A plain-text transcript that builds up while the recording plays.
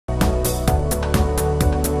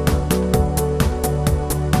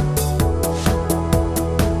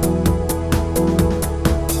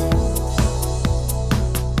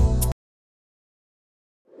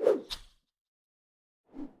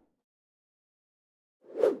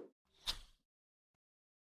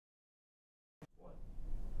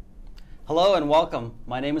Hello and welcome.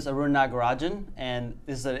 My name is Arun Nagarajan, and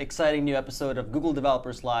this is an exciting new episode of Google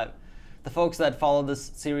Developers Live. The folks that follow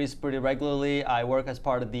this series pretty regularly, I work as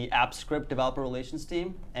part of the AppScript developer relations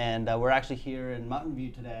team, and we're actually here in Mountain View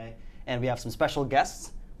today, and we have some special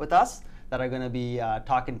guests with us that are going to be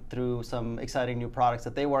talking through some exciting new products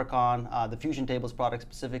that they work on, the Fusion Tables product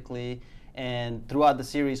specifically. And throughout the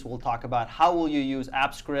series, we'll talk about how will you use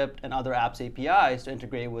AppScript and other apps APIs to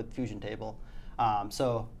integrate with Fusion Table.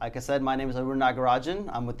 So, like I said, my name is Arun Nagarajan.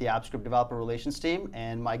 I'm with the AppScript developer relations team,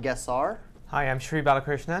 and my guests are. Hi, I'm Sri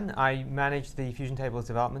Balakrishnan. I manage the Fusion Tables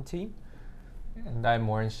development team. And I'm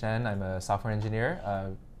Warren Shen. I'm a software engineer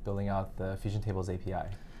building out the Fusion Tables API.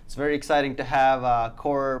 It's very exciting to have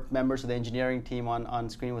core members of the engineering team on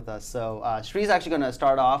screen with us. So Sri is actually going to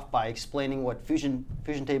start off by explaining what Fusion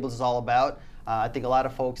Tables is all about. I think a lot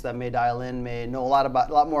of folks that may dial in may know a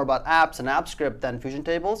lot more about apps and AppScript than Fusion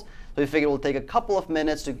Tables. So we figured we'll take a couple of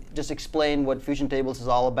minutes to just explain what Fusion Tables is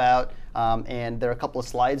all about. And there are a couple of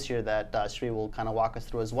slides here that Sri will kind of walk us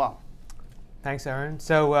through as well. Thanks, Aaron.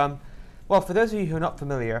 So, well, for those of you who are not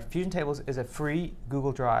familiar, Fusion Tables is a free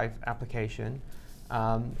Google Drive application.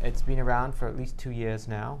 It's been around for at least 2 years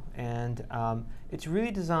now. And it's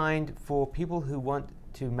really designed for people who want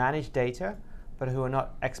to manage data, but who are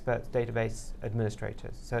not expert database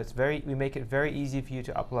administrators. So we make it very easy for you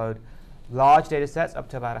to upload large data sets up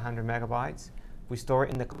to about 100 megabytes. We store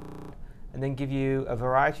it in the cloud and then give you a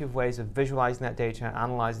variety of ways of visualizing that data,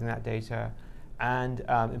 analyzing that data, and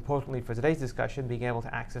importantly for today's discussion, being able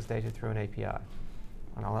to access data through an API.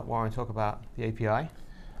 And I'll let Warren talk about the API.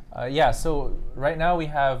 Yeah, so right now we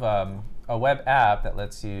have a web app that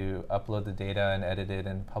lets you upload the data and edit it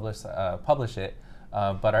and publish it.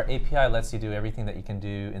 But our API lets you do everything that you can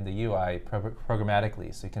do in the UI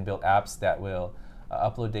programmatically. So you can build apps that will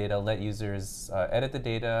upload data, let users edit the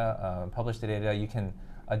data, publish the data. You can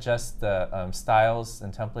adjust the styles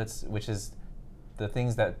and templates, which is the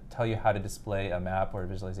things that tell you how to display a map or a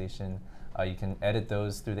visualization. You can edit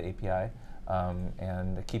those through the API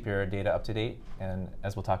and keep your data up to date. And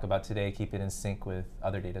as we'll talk about today, keep it in sync with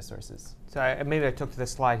other data sources. So maybe I took to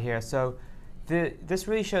this slide here. So this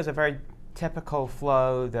really shows a very typical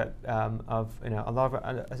flow that of there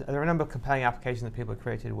are a number of compelling applications that people have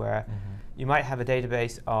created where you might have a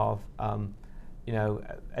database of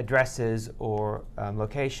addresses or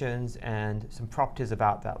locations and some properties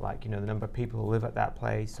about that, like the number of people who live at that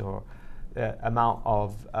place or the amount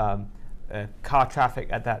of car traffic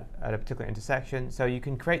at a particular intersection. So you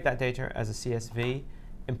can create that data as a CSV,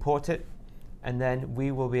 import it, and then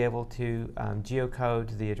we will be able to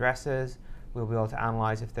geocode the addresses. We'll be able to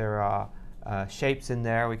analyze if there are shapes in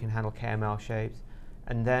there. We can handle KML shapes,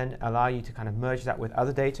 and then allow you to kind of merge that with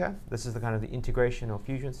other data. This is the kind of the integration or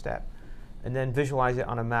fusion step, and then visualize it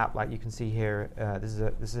on a map like you can see here. This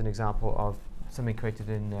is an example of something created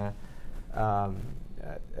in.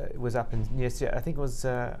 It was up in near. I think it was.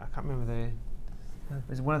 I can't remember it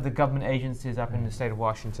was one of the government agencies up in the state of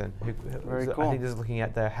Washington. Very cool. I think this is looking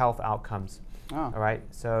at their health outcomes. Oh. All right.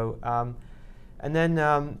 So. And then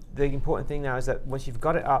the important thing now is that once you've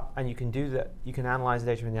got it up and you can do that, you can analyze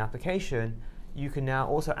the data in the application, you can now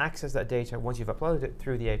also access that data once you've uploaded it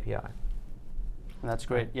through the API. That's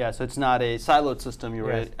great. Yeah, so it's not a siloed system.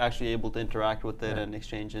 You're Yes. actually able to interact with it Yeah. and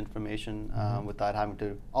exchange information without having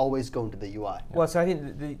to always go into the UI. Well, so I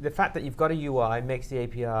think the fact that you've got a UI makes the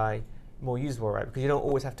API more usable, right? Because you don't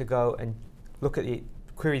always have to go and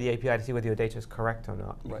query the API to see whether your data is correct or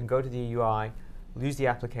not. You can go to the UI, use the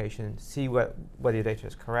application, see whether your data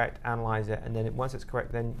is correct, analyze it, and then once it's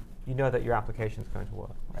correct, then you know that your application is going to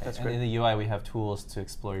work. Right. That's and great. in the UI, we have tools to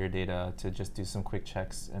explore your data, to just do some quick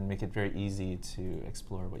checks and make it very easy to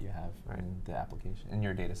explore what you have in the application, in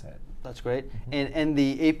your data set. That's great. And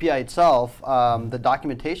the API itself, the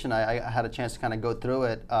documentation, I had a chance to kind of go through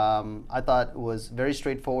it. I thought it was very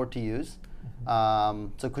straightforward to use.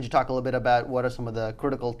 So could you talk a little bit about what are some of the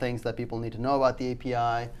critical things that people need to know about the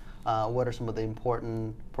API? What are some of the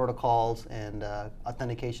important protocols and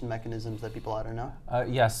authentication mechanisms that people ought to know?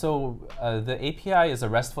 Yeah, so the API is a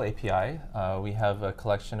RESTful API. We have a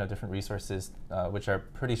collection of different resources which are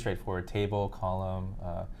pretty straightforward: table, column,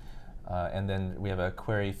 and then we have a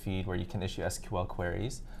query feed where you can issue SQL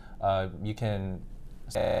queries. You can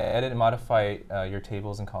edit and modify your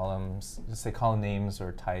tables and columns, just say column names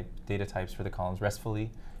or data types for the columns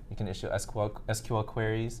RESTfully. You can issue SQL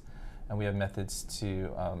queries. And we have methods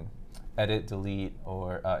to edit, delete,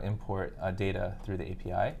 or import data through the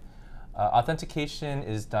API. Authentication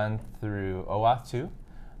is done through OAuth 2.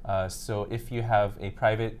 So if you have a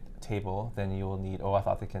private table, then you will need OAuth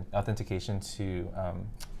authentication to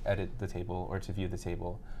edit the table or to view the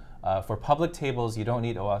table. For public tables, you don't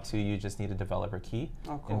need OAuth 2, you just need a developer key,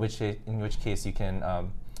 Oh, cool. in which case you can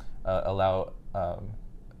allow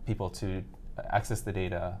people to access the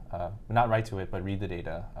data, not write to it, but read the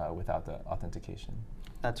data without the authentication.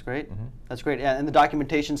 That's great. That's great. Yeah, and the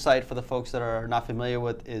documentation site for the folks that are not familiar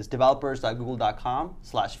with is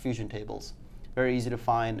developers.google.com/fusion-tables. Very easy to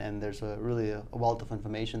find, and there's really a wealth of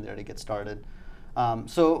information there to get started.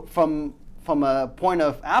 So from a point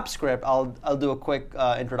of AppScript, I'll do a quick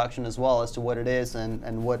introduction as well as to what it is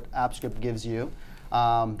and what AppScript gives you.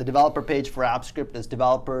 The developer page for AppScript is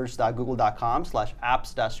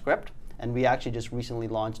developers.google.com/apps-script. And we actually just recently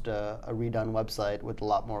launched a redone website with a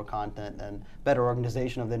lot more content and better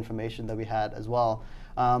organization of the information that we had as well.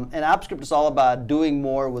 And AppScript is all about doing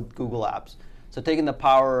more with Google Apps. So taking the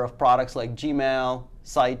power of products like Gmail,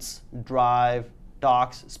 Sites, Drive,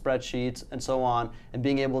 Docs, spreadsheets, and so on, and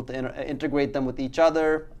being able to integrate them with each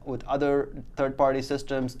other, with other third-party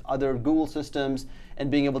systems, other Google systems,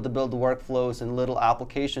 and being able to build the workflows and little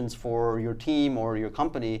applications for your team or your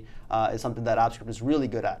company is something that AppScript is really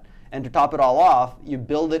good at. And to top it all off, you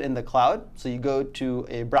build it in the cloud. So you go to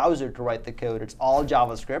a browser to write the code. It's all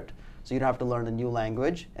JavaScript, so you don't have to learn a new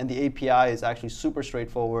language. And the API is actually super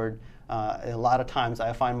straightforward. A lot of times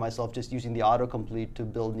I find myself just using the autocomplete to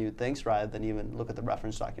build new things rather than even look at the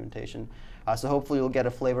reference documentation. So hopefully you'll get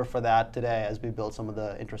a flavor for that today as we build some of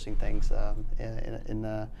the interesting things in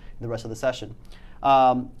the rest of the session.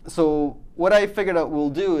 So what I figured out we'll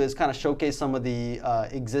do is kind of showcase some of the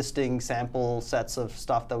existing sample sets of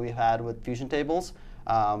stuff that we've had with Fusion Tables.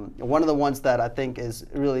 One of the ones that I think is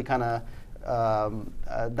really kind of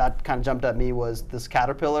that kind of jumped at me was this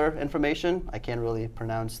caterpillar information. I can't really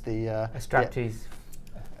pronounce the Astraptes.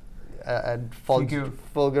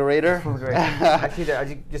 Fulgurator.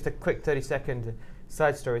 Actually, just a quick 30-second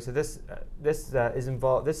side story. So this is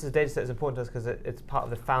involved. This is a data set that's important to us because it's part of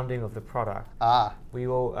the founding of the product. We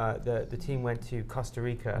all the team went to Costa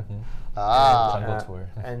Rica. Jungle tour.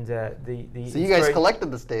 And so you guys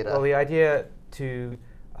collected this data. Well, the idea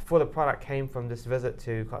for the product came from this visit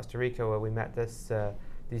to Costa Rica where we met these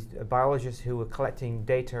biologists who were collecting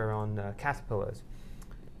data on caterpillars,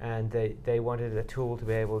 and they wanted a tool to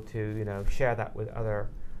be able to share that with other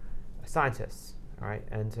scientists. Right,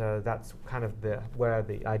 and that's kind of where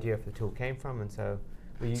the idea of the tool came from, and so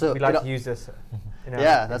we like to use this.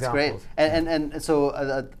 Yeah, that's great. And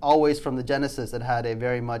so always from the genesis, it had a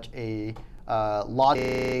very much a log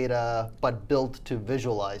data, but built to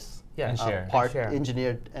visualize. Yeah, and share.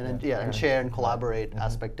 Engineered, and and share and collaborate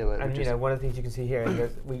aspect to it. And one of the things you can see here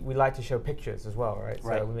is we like to show pictures as well, right?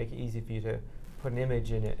 So we make it easy for you to put an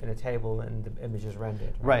image in a table and the image is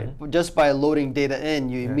rendered. Right. Just by loading data in,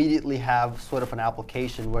 you immediately have sort of an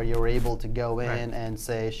application where you're able to go in and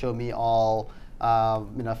say, show me all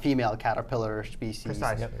female caterpillar species.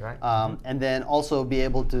 Precisely, right. And then also be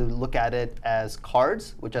able to look at it as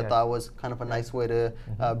cards, which I thought was kind of a nice way to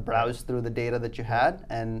browse through the data that you had.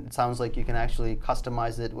 And it sounds like you can actually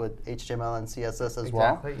customize it with HTML and CSS as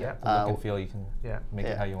well. Exactly, yeah. Look and feel, you can make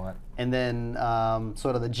it how you want. And then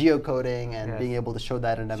sort of the geocoding and being able to show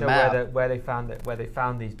that in a map. Where they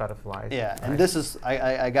found these butterflies. Yeah, and this is,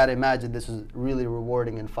 I got to imagine this is really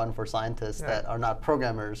rewarding and fun for scientists that are not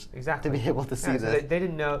programmers to be able to see so this. They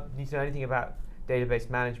didn't need to know anything about database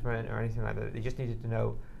management or anything like that. They just needed to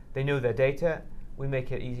know, they knew their data. We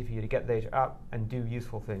make it easy for you to get the data up and do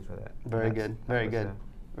useful things with it. Very good.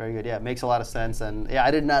 Yeah, it makes a lot of sense. And yeah,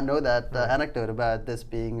 I did not know that anecdote about this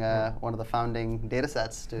being one of the founding data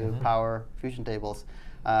sets to power Fusion Tables.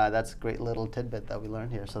 That's a great little tidbit that we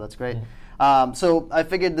learned here, so that's great. So I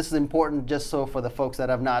figured this is important just so for the folks that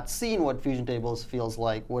have not seen what Fusion Tables feels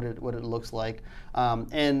like, what it looks like.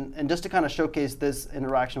 And just to kind of showcase this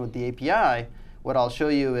interaction with the API, what I'll show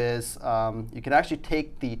you is you can actually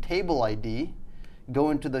take the table ID,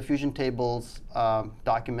 go into the Fusion Tables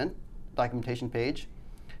documentation page,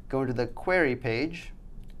 go into the query page,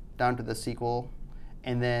 down to the SQL,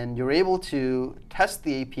 and then you're able to test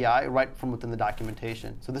the API right from within the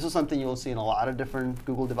documentation. So this is something you'll see in a lot of different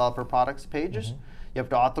Google Developer Products pages. You have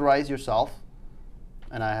to authorize yourself,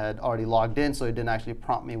 and I had already logged in, so it didn't actually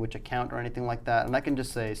prompt me which account or anything like that. And I can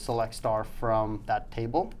just say select star from that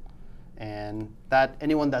table, and that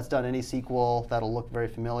anyone that's done any SQL, that'll look very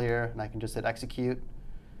familiar, and I can just hit execute,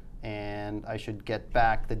 and I should get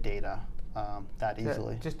back the data that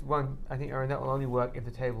easily. Just one, I think, Aaron, that will only work if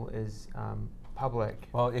the table is public.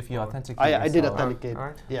 Well, if you authenticate I did authenticate.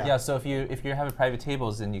 Yeah, so if you have private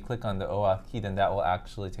tables and you click on the OAuth key, then that will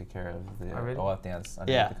actually take care of the OAuth dance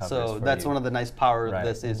underneath the covers so that's one of the nice power of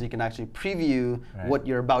this is you can actually preview what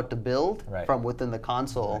you're about to build from within the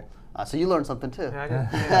console. So you learned something too. Yeah, I did.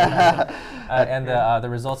 Yeah. And the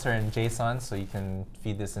results are in JSON, so you can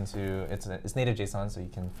feed this into, it's native JSON, so you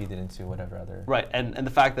can feed it into whatever other. Right, and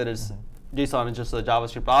the fact that it's JSON is just a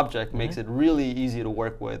JavaScript object makes it really easy to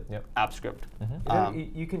work with AppScript.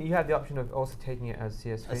 You have the option of also taking it as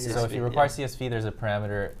CSV. So if you require CSV, there's a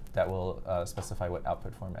parameter that will specify what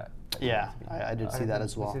output format. Yeah, I did see that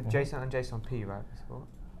as well. It's JSON and JSON-P, right?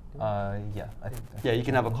 Yeah, I think. Yeah, you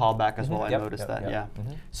can have a callback as well. I Yep, noticed yep, that. yep.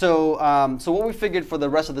 Yeah. So what we figured for the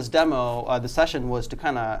rest of this demo, the session, was to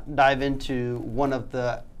kind of dive into one of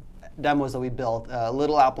the demos that we built, a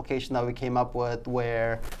little application that we came up with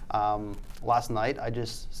where last night I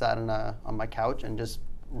just sat on my couch and just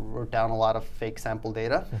wrote down a lot of fake sample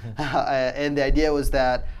data. And the idea was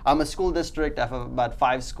that I'm a school district. I have about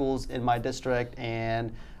 5 schools in my district,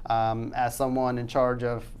 and as someone in charge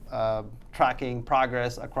of tracking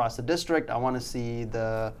progress across the district, I want to see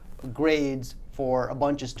the grades for a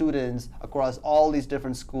bunch of students across all these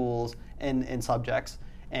different schools in subjects.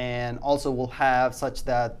 And also we'll have such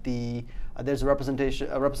that there's a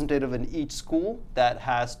representative in each school that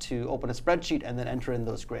has to open a spreadsheet and then enter in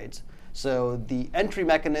those grades. So the entry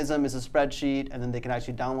mechanism is a spreadsheet, and then they can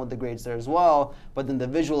actually download the grades there as well. But then the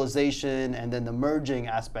visualization and then the merging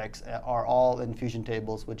aspects are all in Fusion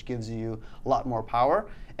tables, which gives you a lot more power.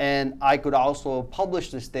 And I could also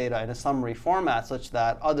publish this data in a summary format such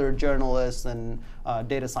that other journalists and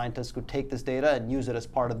data scientists could take this data and use it as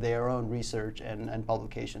part of their own research and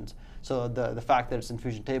publications. So the fact that it's in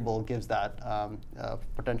Fusion table gives that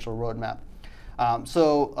potential roadmap.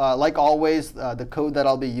 Like always, the code that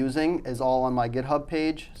I'll be using is all on my GitHub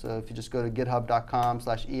page. So if you just go to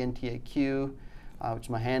github.com/entaq, which is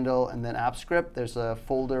my handle, and then AppScript, there's a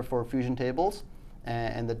folder for Fusion tables,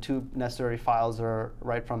 and the 2 necessary files are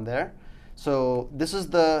right from there. So this is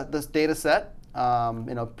this data set,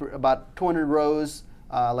 about 200 rows.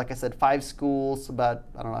 Like I said, 5 schools, about,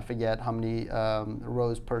 I don't know, I forget how many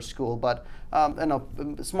rows per school, but a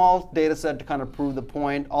small data set to kind of prove the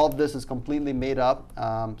point. All of this is completely made up.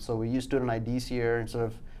 So we use student IDs here instead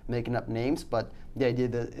of making up names, but the idea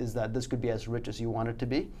is that this could be as rich as you want it to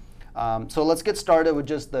be. So let's get started with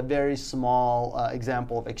just the very small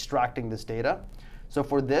example of extracting this data. So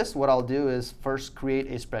for this, what I'll do is first create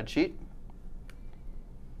a spreadsheet.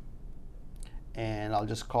 And I'll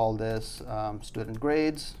just call this student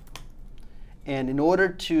grades. And in order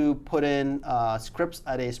to put in scripts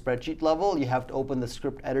at a spreadsheet level, you have to open the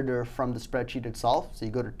script editor from the spreadsheet itself. So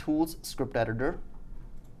you go to Tools, Script Editor.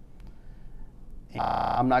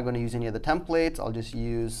 I'm not going to use any of the templates. I'll just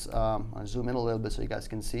use, I'll zoom in a little bit so you guys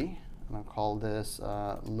can see. And I'll call this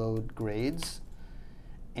Load Grades.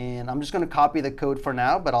 And I'm just going to copy the code for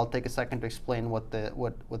now, but I'll take a second to explain what they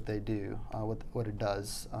do, what it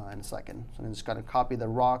does in a second. So I'm just going to copy the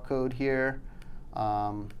raw code here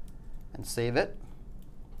and save it,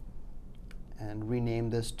 and rename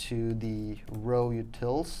this to the row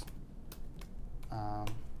utils.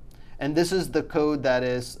 And this is the code that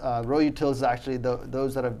is row utils. Is actually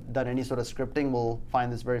those that have done any sort of scripting will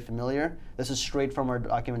find this very familiar. This is straight from our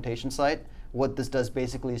documentation site. What this does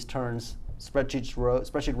basically is turns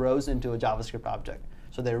spreadsheet rows into a JavaScript object.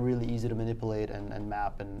 So they're really easy to manipulate and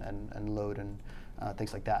map and load and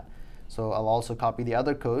things like that. So I'll also copy the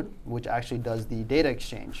other code, which actually does the data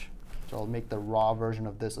exchange. So I'll make the raw version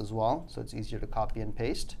of this as well, so it's easier to copy and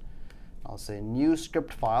paste. I'll say new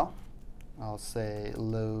script file. I'll say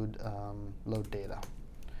load data.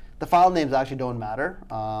 The file names actually don't matter.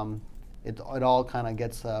 It all kind of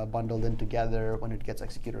gets bundled in together when it gets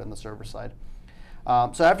executed on the server side.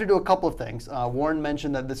 So I have to do a couple of things. Warren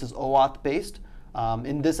mentioned that this is OAuth based.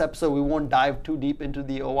 In this episode, we won't dive too deep into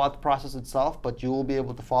the OAuth process itself, but you will be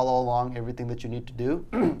able to follow along everything that you need to do.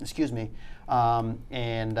 Excuse me.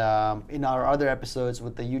 In our other episodes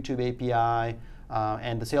with the YouTube API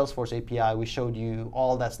and the Salesforce API, we showed you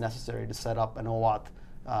all that's necessary to set up an OAuth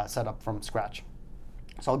setup from scratch.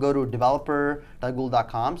 So I'll go to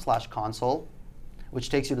developer.google.com/console, which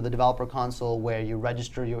takes you to the developer console where you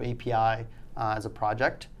register your API as a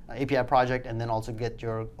API project, and then also get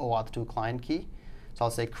your OAuth 2 client key. So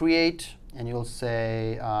I'll say create, and you'll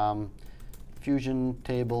say Fusion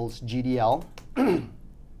Tables GDL.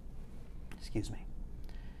 Excuse me.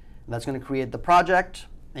 And that's going to create the project,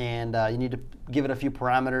 and you need to give it a few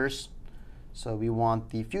parameters. So we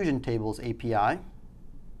want the Fusion Tables API.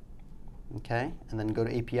 Okay, and then go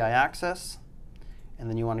to API access, and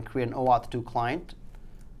then you want to create an OAuth 2 client.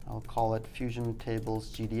 I'll call it Fusion Tables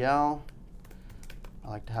GDL. I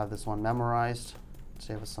like to have this one memorized,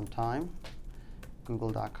 save us some time.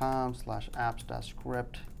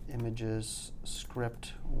 Google.com/apps-script images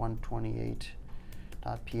script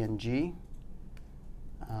 128.png.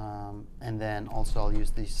 And then also I'll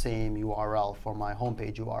use the same URL for my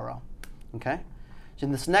homepage URL. Okay? So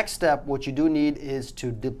in this next step, what you do need is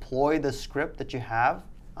to deploy the script that you have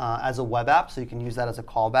as a web app, so you can use that as a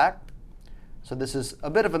callback. So this is a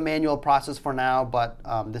bit of a manual process for now, but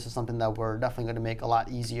this is something that we're definitely going to make a lot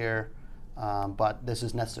easier, but this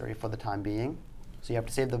is necessary for the time being. So you have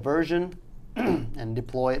to save the version and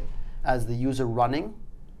deploy it as the user running.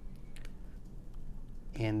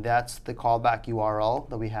 And that's the callback URL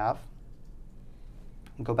that we have.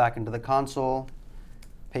 Go back into the console,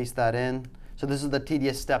 paste that in. So this is the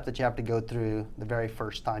tedious step that you have to go through the very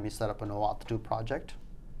first time you set up an OAuth 2 project.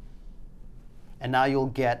 And now you'll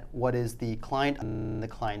get what is the client and the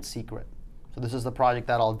client secret. So this is the project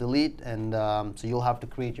that I'll delete, and so you'll have to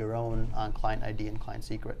create your own client ID and client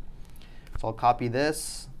secret. So I'll copy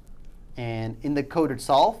this, and in the code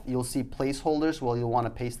itself, you'll see placeholders where you'll want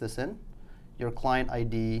to paste this in. Your client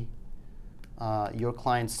ID, your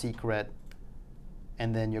client secret,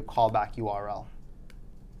 and then your callback URL,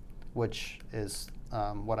 which is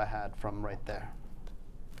what I had from right there.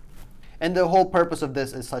 And the whole purpose of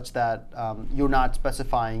this is such that you're not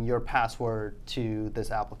specifying your password to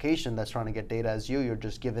this application that's trying to get data as you. You're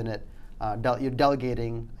just giving it, you're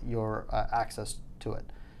delegating your access to it.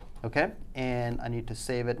 OK? And I need to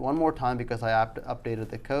save it one more time because I updated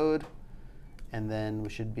the code. And then we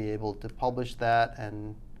should be able to publish that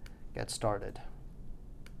and get started.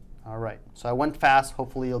 All right. So I went fast.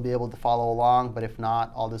 Hopefully, you'll be able to follow along. But if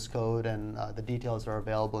not, all this code and the details are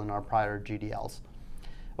available in our prior GDLs.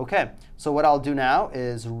 OK, so what I'll do now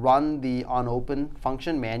is run the onOpen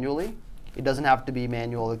function manually. It doesn't have to be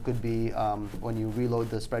manual. It could be when you reload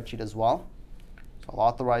the spreadsheet as well. So I'll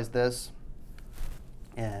authorize this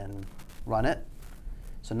and run it.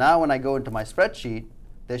 So now when I go into my spreadsheet,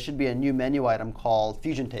 there should be a new menu item called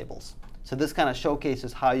Fusion Tables. So this kind of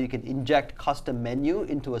showcases how you can inject custom menu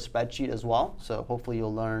into a spreadsheet as well. So hopefully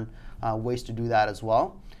you'll learn ways to do that as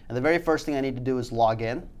well. And the very first thing I need to do is log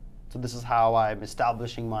in. So this is how I'm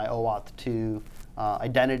establishing my OAuth 2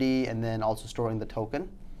 identity and then also storing the token.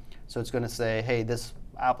 So it's going to say, hey, this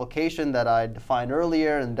application that I defined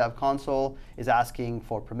earlier in Dev Console is asking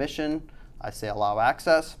for permission. I say allow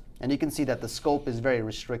access. And you can see that the scope is very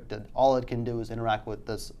restricted. All it can do is interact with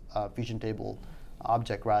this Fusion Table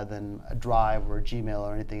object rather than a Drive or a Gmail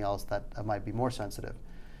or anything else that might be more sensitive.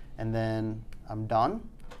 And then I'm done.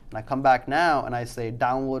 And I come back now and I say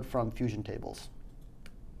download from Fusion Tables.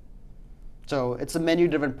 So it's a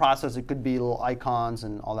menu-driven process. It could be little icons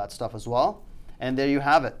and all that stuff as well. And there you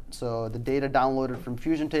have it. So the data downloaded from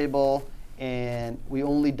Fusion Table, and we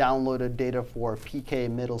only downloaded data for PK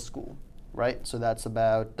middle school, right? So that's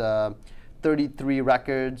about 33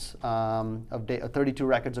 records of data, 32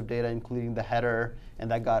 records of data, including the header,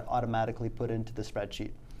 and that got automatically put into the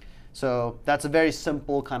spreadsheet. So that's a very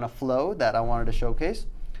simple kind of flow that I wanted to showcase.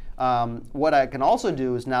 What I can also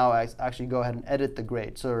do is now I actually go ahead and edit the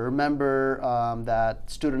grade. So remember that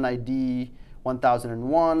student ID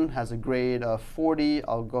 1001 has a grade of 40.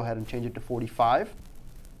 I'll go ahead and change it to 45.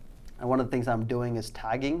 And one of the things I'm doing is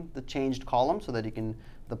tagging the changed column so that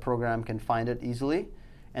the program can find it easily.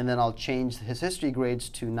 And then I'll change his history grades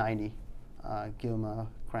to 90. Give him a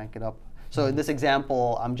crank it up. So in this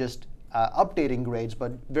example, I'm just updating grades,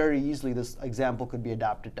 but very easily this example could be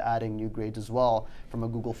adapted to adding new grades as well from a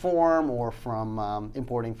Google form or from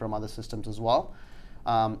importing from other systems as well.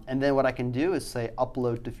 And then what I can do is say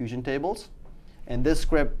upload to Fusion Tables. And this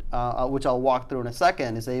script, which I'll walk through in a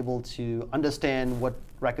second, is able to understand what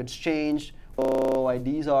records changed, what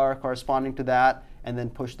IDs are corresponding to that, and then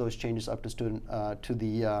push those changes up to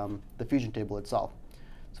the Fusion Table itself.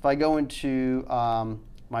 So if I go into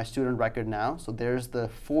my student record now, so there's the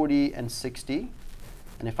 40 and 60.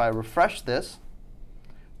 And if I refresh this,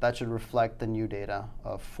 that should reflect the new data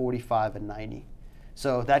of 45 and 90.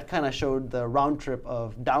 So that kind of showed the round trip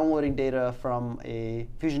of downloading data from a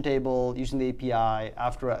Fusion Table using the API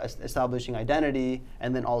after establishing identity,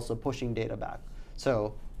 and then also pushing data back.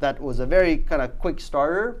 So that was a very kind of quick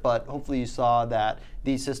starter, but hopefully you saw that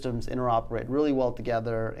these systems interoperate really well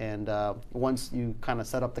together, and once you kind of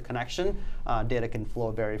set up the connection, data can flow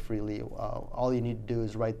very freely. All you need to do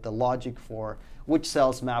is write the logic for which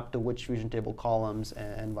cells map to which Fusion Table columns,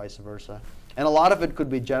 and vice versa. And a lot of it could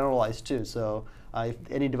be generalized too. So if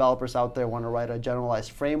any developers out there want to write a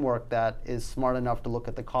generalized framework that is smart enough to look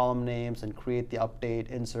at the column names and create the update,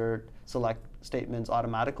 insert, select statements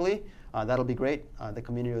automatically, that'll be great. The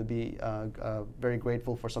community would be very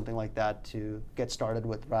grateful for something like that to get started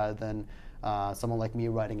with, rather than someone like me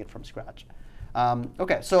writing it from scratch.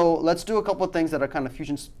 OK, so let's do a couple of things that are kind of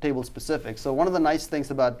Fusion Table specific. So one of the nice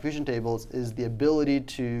things about Fusion Tables is the ability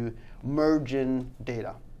to merge in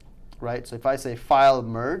data, right? So if I say file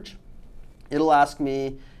merge, it'll ask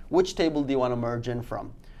me which table do you want to merge in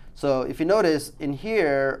from. So if you notice in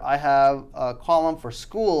here, I have a column for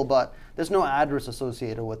school, but there's no address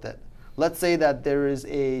associated with it. Let's say that there is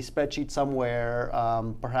a spreadsheet somewhere,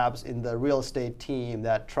 perhaps in the real estate team,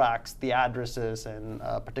 that tracks the addresses and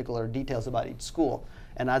particular details about each school.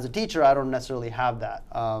 And as a teacher, I don't necessarily have that.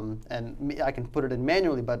 And I can put it in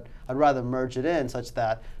manually, but I'd rather merge it in such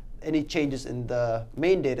that any changes in the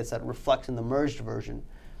main data set reflects in the merged version.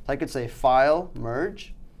 So I could say file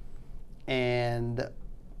merge and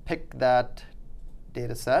pick that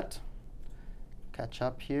data set. Catch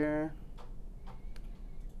up here.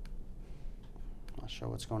 Not sure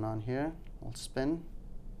what's going on here. We'll spin.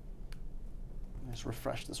 Let's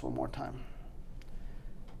refresh this one more time.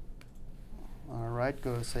 All right,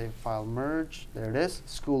 go to say file merge. There it is,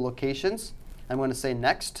 school locations. I'm going to say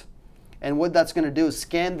next. And what that's going to do is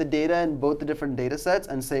scan the data in both the different data sets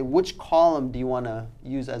and say which column do you want to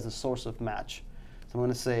use as a source of match. So I'm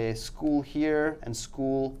going to say school here and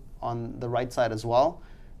school on the right side as well.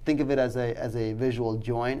 Think of it as a visual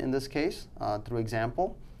join in this case through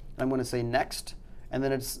example. I'm going to say next, and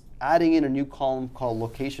then it's adding in a new column called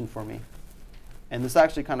location for me. And this is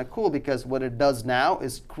actually kind of cool because what it does now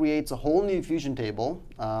is creates a whole new Fusion table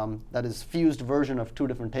that is fused version of two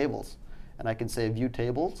different tables. And I can say view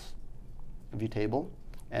tables, view table,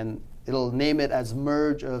 and it'll name it as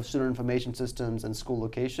merge of student information systems and school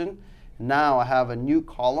location. Now I have a new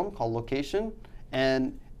column called location,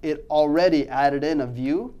 and it already added in a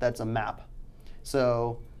view that's a map.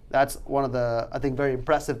 So that's one of the, I think, very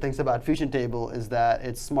impressive things about Fusion Table is that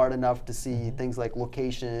it's smart enough to see things like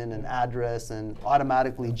location and address and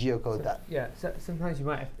automatically geocode that. Yeah, so sometimes you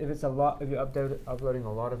might, if it's a lot, if you're uploading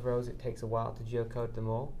a lot of rows, it takes a while to geocode them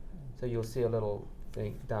all. So you'll see a little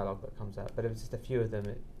dialogue that comes out. But if it's just a few of them,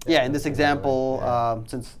 yeah, in this example,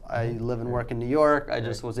 since I live and work in New York, I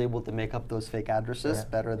just was able to make up those fake addresses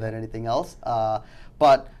better than anything else.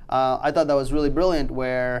 But I thought that was really brilliant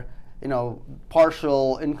where, you know,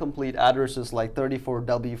 partial incomplete addresses like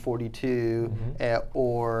 34W42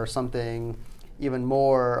 or something even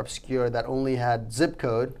more obscure that only had zip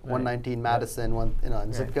code, 119 Madison,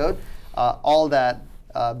 and zip code, all that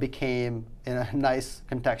became in a nice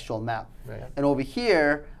contextual map. And over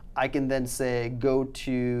here, I can then say go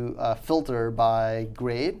to filter by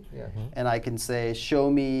grade, and I can say show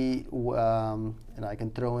me, and I can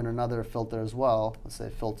throw in another filter as well. Let's say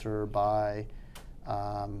filter by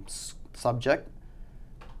subject.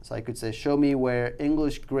 So I could say show me where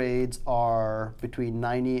English grades are between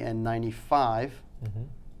 90 and 95.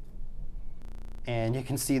 And you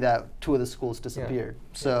can see that two of the schools disappeared.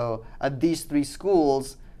 So at these three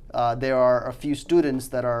schools, there are a few students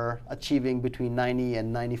that are achieving between 90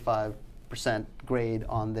 and 95% grade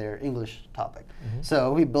on their English topic.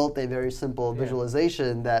 So we built a very simple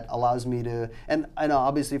visualization that allows me to, and I know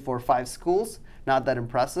obviously for 5 schools, not that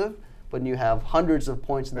impressive, but when you have hundreds of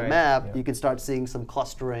points in the map, you can start seeing some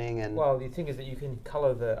clustering. And well, the thing is that you can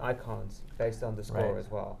color the icons based on the score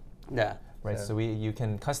as well. Yeah. Right, so you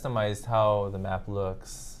can customize how the map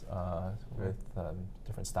looks with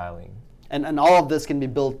different styling. And all of this can be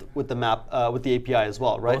built with the map, with the API as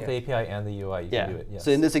well, right? Both the API and the UI, you can do it, yes.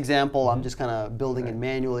 So in this example, I'm just kind of building it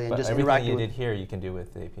manually and just interacting with everything you did here, you can do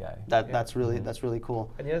with the API. That's really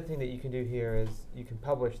cool. And the other thing that you can do here is you can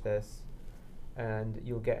publish this and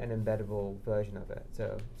you'll get an embeddable version of it.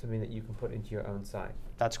 So something that you can put into your own site.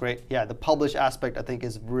 That's great. Yeah, the publish aspect I think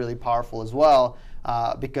is really powerful as well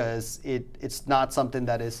because it's not something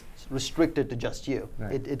that is restricted to just you.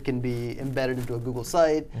 It can be embedded into a Google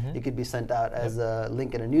site. It could be sent out as a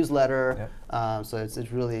link in a newsletter. So it's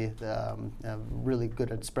really really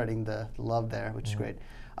good at spreading the love there, which is great.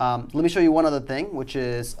 Let me show you one other thing, which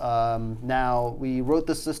is now we wrote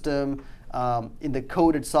the system. In the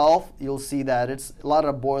code itself, you'll see that it's a lot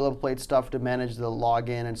of boilerplate stuff to manage the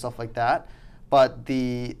login and stuff like that. But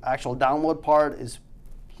the actual download part is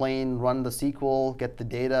plain run the SQL, get the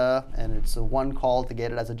data, and it's a one call to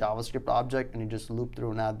get it as a JavaScript object, and you just loop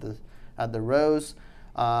through and add the rows.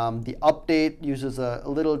 The update uses a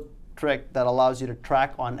little trick that allows you to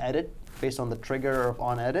track on edit based on the trigger of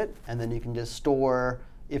on edit, and then you can just store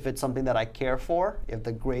if it's something that I care for, if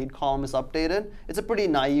the grade column is updated. It's a pretty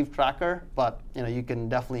naive tracker, but you can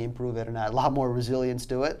definitely improve it and add a lot more resilience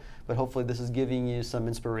to it. But hopefully this is giving you some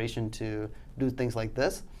inspiration to do things like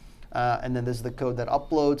this. And then this is the code that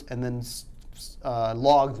uploads and then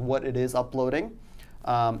logs what it is uploading.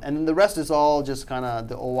 And then the rest is all just kind of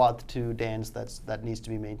the OAuth 2 dance that needs to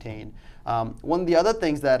be maintained. One of the other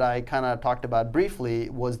things that I kind of talked about briefly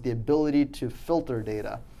was the ability to filter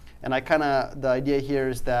data. And the idea here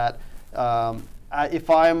is that if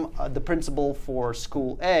I'm the principal for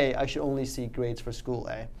school A, I should only see grades for school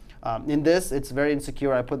A. In this, it's very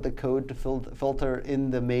insecure. I put the code to filter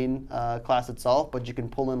in the main class itself, but you can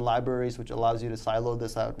pull in libraries, which allows you to silo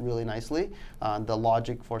this out really nicely, the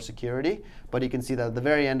logic for security. But you can see that at the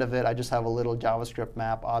very end of it, I just have a little JavaScript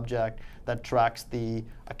map object that tracks the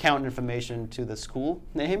account information to the school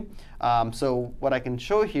name. So what I can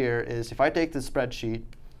show here is if I take this spreadsheet,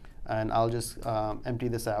 and I'll just empty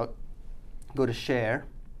this out, go to share,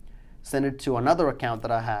 send it to another account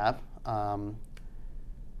that I have,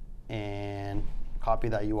 and copy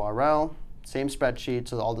that URL, same spreadsheet,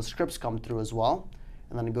 so all the scripts come through as well.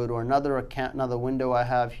 And then go to another account, another window I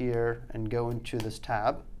have here, and go into this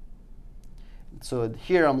tab. So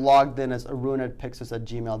here I'm logged in as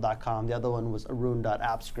arun@pixis@gmail.com. The other one was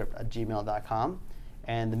arun.appscript@gmail.com.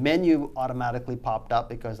 And the menu automatically popped up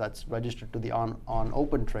because that's registered to the on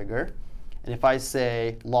open trigger. And if I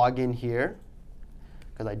say log in here,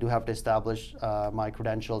 because I do have to establish my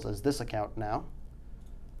credentials as this account now,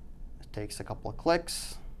 takes a couple of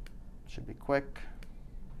clicks. Should be quick.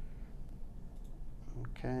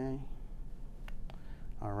 OK.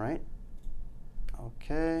 All right.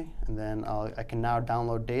 OK. And then I can now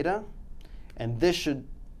download data. And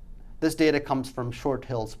this data comes from Short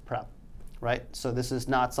Hills Prep, right? So this is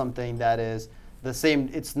not something that is the same.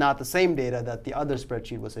 It's not the same data that the other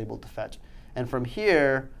spreadsheet was able to fetch. And from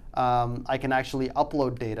here, I can actually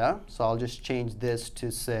upload data. So I'll just change this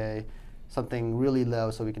to say something really low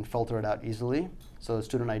so we can filter it out easily. So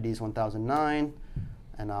student ID is 1009,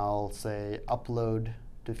 and I'll say upload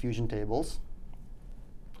to Fusion Tables.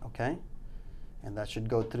 OK. And that should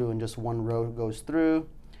go through, and just one row goes through.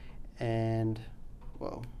 And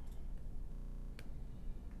whoa.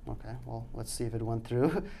 OK, well, let's see if it went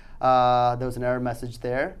through. There was an error message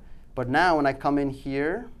there. But now when I come in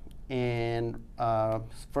here, and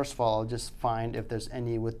first of all, I'll just find if there's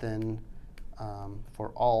any within for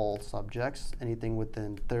all subjects, anything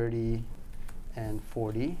within 30 and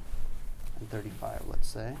 40 and 35, let's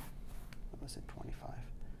say. Let's say 25.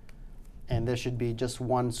 And there should be just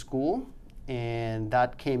one school. And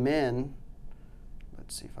that came in.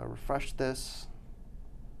 Let's see if I refresh this.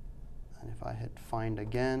 And if I hit find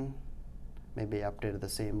again, maybe I updated the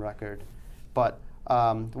same record. But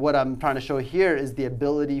what I'm trying to show here is the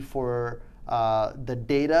ability for the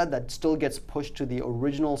data that still gets pushed to the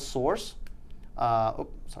original source.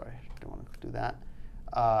 Sorry, don't want to do that.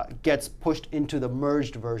 Gets pushed into the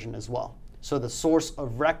merged version as well. So the source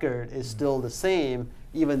of record is still the same,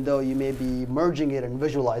 even though you may be merging it and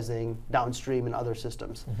visualizing downstream in other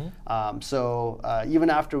systems. So even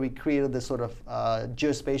after we created this sort of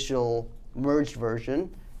geospatial merged version,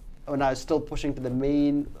 when I was still pushing to the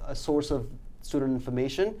main source of student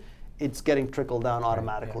information, it's getting trickled down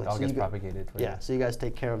automatically. Yeah, it all gets propagated. Yeah, so you guys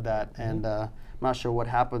take care of that. And I'm not sure what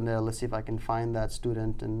happened there. Let's see if I can find that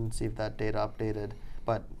student and see if that data updated.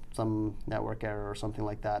 But some network error or something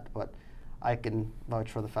like that. But I can vouch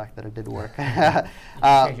for the fact that it did work. You can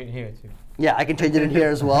change it in here too. Yeah, I can change it in here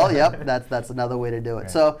as well. Yep, that's another way to do it. Right.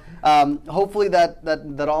 So hopefully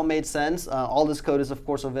that all made sense. All this code is of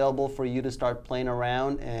course available for you to start playing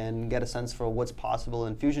around and get a sense for what's possible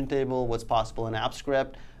in Fusion Table, what's possible in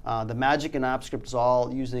AppScript. The magic in AppScript is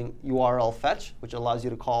all using URL fetch, which allows you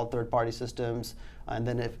to call third-party systems. And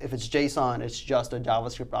then if it's JSON, it's just a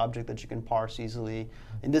JavaScript object that you can parse easily.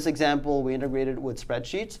 In this example, we integrated with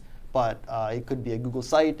spreadsheets. But it could be a Google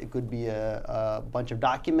site. It could be a bunch of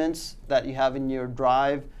documents that you have in your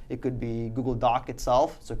drive. It could be Google Doc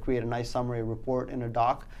itself. So create a nice summary report in a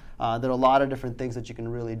doc. There are a lot of different things that you can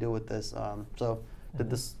really do with this. Did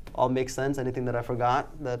this all make sense? Anything that I forgot?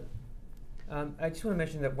 That I just want to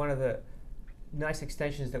mention that one of the nice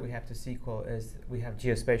extensions that we have to SQL is we have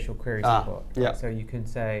geospatial query support. Yeah. Right? So you can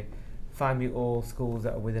say, find me all schools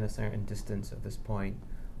that are within a certain distance of this point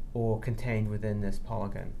or contained within this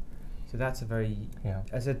polygon. So that's a very,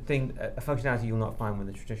 as a thing, a functionality you'll not find with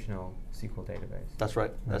a traditional SQL database. That's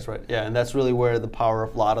right. That's right. Yeah, and that's really where the power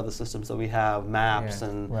of a lot of the systems that we have, maps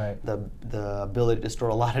and the ability to store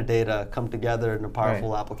a lot of data, come together in a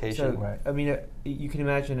powerful application. So, I mean, you can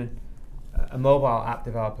imagine a mobile app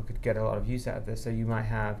developer could get a lot of use out of this. So you might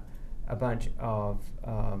have a bunch of,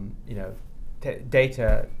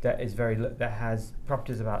 data that is that has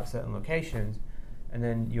properties about certain locations, and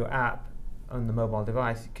then your app on the mobile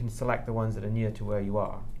device can select the ones that are near to where you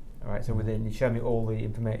are. All right, so within, you show me all the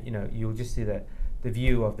information, you'll just see the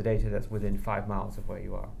view of the data that's within 5 miles of where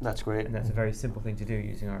you are. That's great. And that's a very simple thing to do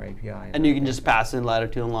using our API. And you can just pass in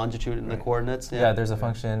latitude and longitude in the coordinates. Yeah, there's a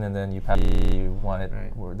function, and then you pass you want it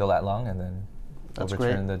the lat long, and then it'll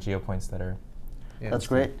return the geopoints that are That's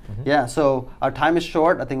great. Yeah, so our time is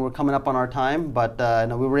short. I think we're coming up on our time, but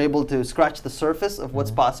we were able to scratch the surface of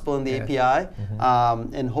what's possible in the API,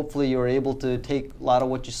 and hopefully you're able to take a lot of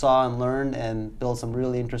what you saw and learn and build some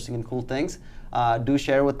really interesting and cool things. Do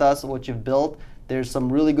share with us what you've built. There's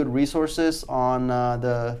some really good resources on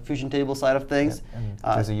the Fusion Table side of things. And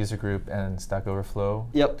there's a user group and Stack Overflow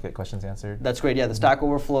to get questions answered. That's great. Yeah, the Stack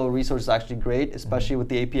Overflow resource is actually great, especially with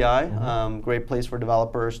the API. Great place for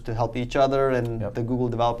developers to help each other, and the Google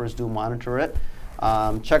developers do monitor it.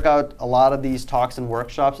 Check out a lot of these talks and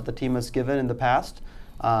workshops that the team has given in the past.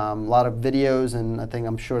 A lot of videos, and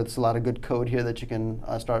I'm sure there's a lot of good code here that you can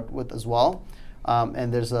start with as well.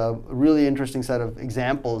 And there's a really interesting set of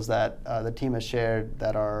examples that the team has shared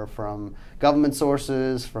that are from government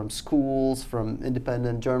sources, from schools, from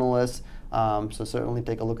independent journalists. So certainly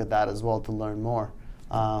take a look at that as well to learn more.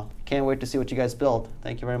 Can't wait to see what you guys build.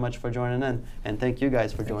 Thank you very much for joining in, and thank you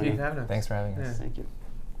guys for joining. Thank you for having us. Thanks for having us. Thank you.